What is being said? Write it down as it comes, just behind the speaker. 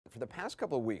For the past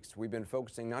couple of weeks, we've been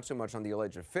focusing not so much on the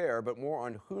alleged affair, but more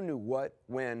on who knew what,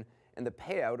 when, and the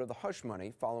payout of the hush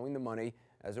money following the money,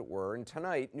 as it were. And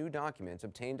tonight, new documents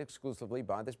obtained exclusively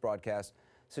by this broadcast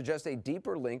suggest a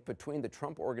deeper link between the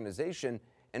Trump Organization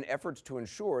and efforts to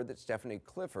ensure that Stephanie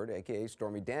Clifford, aka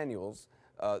Stormy Daniels,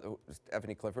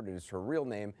 Stephanie Clifford is her real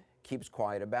name, keeps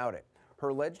quiet about it. Her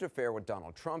alleged affair with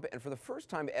Donald Trump, and for the first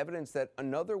time, evidence that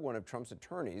another one of Trump's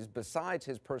attorneys, besides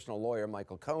his personal lawyer,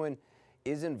 Michael Cohen,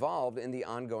 is involved in the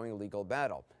ongoing legal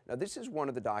battle. Now, this is one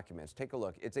of the documents. Take a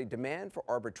look. It's a demand for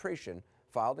arbitration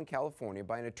filed in California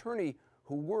by an attorney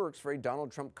who works for a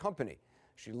Donald Trump company.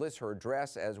 She lists her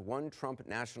address as 1 Trump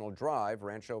National Drive,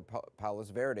 Rancho Palos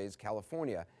Verdes,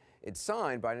 California. It's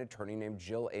signed by an attorney named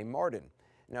Jill A. Martin.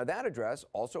 Now, that address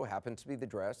also happens to be the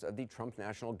address of the Trump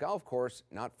National Golf Course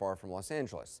not far from Los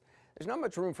Angeles. There's not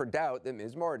much room for doubt that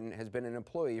Ms. Martin has been an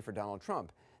employee for Donald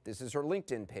Trump. This is her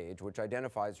LinkedIn page, which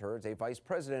identifies her as a vice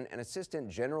president and assistant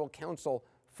general counsel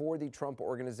for the Trump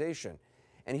Organization.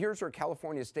 And here's her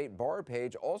California State Bar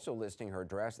page, also listing her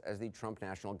address as the Trump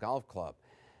National Golf Club.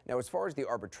 Now, as far as the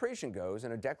arbitration goes,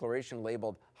 in a declaration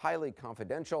labeled highly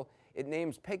confidential, it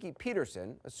names Peggy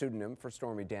Peterson, a pseudonym for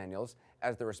Stormy Daniels,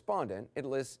 as the respondent. It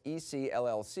lists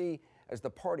ECLLC as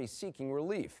the party seeking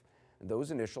relief.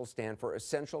 Those initials stand for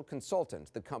Essential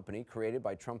Consultants, the company created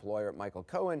by Trump lawyer Michael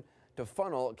Cohen to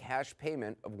funnel a cash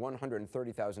payment of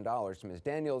 $130,000 to Ms.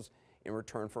 Daniels in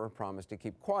return for her promise to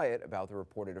keep quiet about the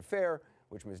reported affair,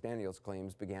 which Ms. Daniels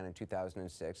claims began in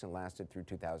 2006 and lasted through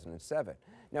 2007.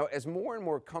 Now, as more and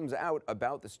more comes out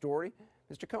about the story,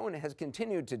 Mr. Cohen has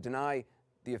continued to deny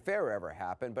the affair ever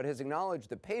happened, but has acknowledged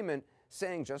the payment,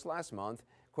 saying just last month,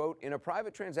 quote, "In a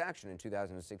private transaction in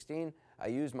 2016, I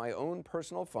used my own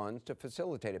personal funds to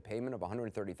facilitate a payment of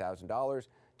 $130,000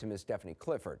 to Ms. Stephanie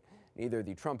Clifford. Neither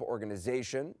the Trump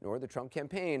Organization nor the Trump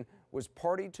campaign was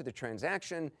party to the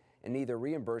transaction, and neither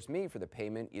reimbursed me for the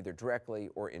payment either directly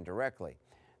or indirectly."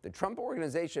 The Trump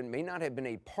Organization may not have been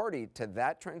a party to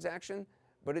that transaction,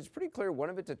 but it's pretty clear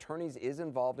one of its attorneys is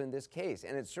involved in this case,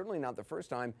 and it's certainly not the first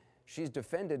time she's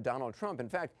defended Donald Trump. In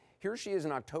fact, here she is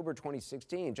in October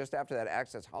 2016, just after that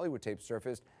Access Hollywood tape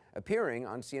surfaced, appearing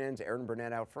on CNN's Aaron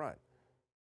Burnett Out Front.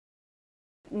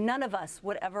 None of us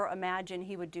would ever imagine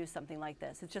he would do something like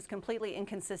this. It's just completely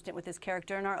inconsistent with his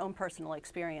character and our own personal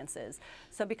experiences.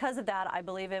 So because of that, I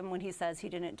believe him when he says he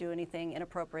didn't do anything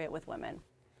inappropriate with women.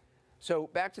 So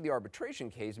back to the arbitration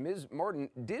case, Ms. Martin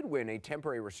did win a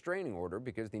temporary restraining order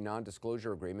because the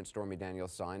non-disclosure agreement Stormy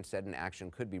Daniels signed said an action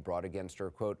could be brought against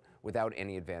her, quote, without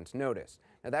any advance notice.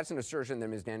 Now, that's an assertion that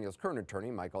Ms. Daniels' current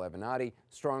attorney, Michael Avenatti,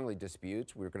 strongly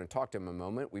disputes. We're going to talk to him in a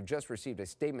moment. We've just received a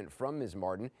statement from Ms.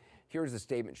 Martin. Here's the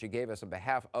statement she gave us on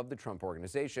behalf of the Trump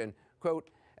Organization. Quote,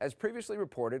 "As previously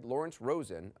reported, Lawrence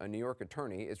Rosen, a New York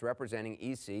attorney, is representing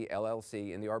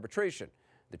ECLLC in the arbitration.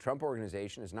 The Trump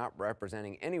Organization is not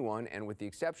representing anyone, and with the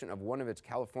exception of one of its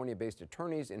California-based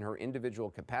attorneys in her individual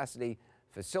capacity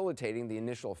facilitating the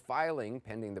initial filing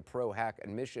pending the pro-hack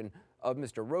admission of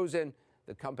Mr. Rosen,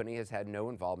 the company has had no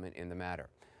involvement in the matter."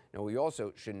 Now, we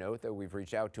also should note that we've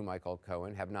reached out to Michael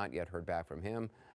Cohen, have not yet heard back from him.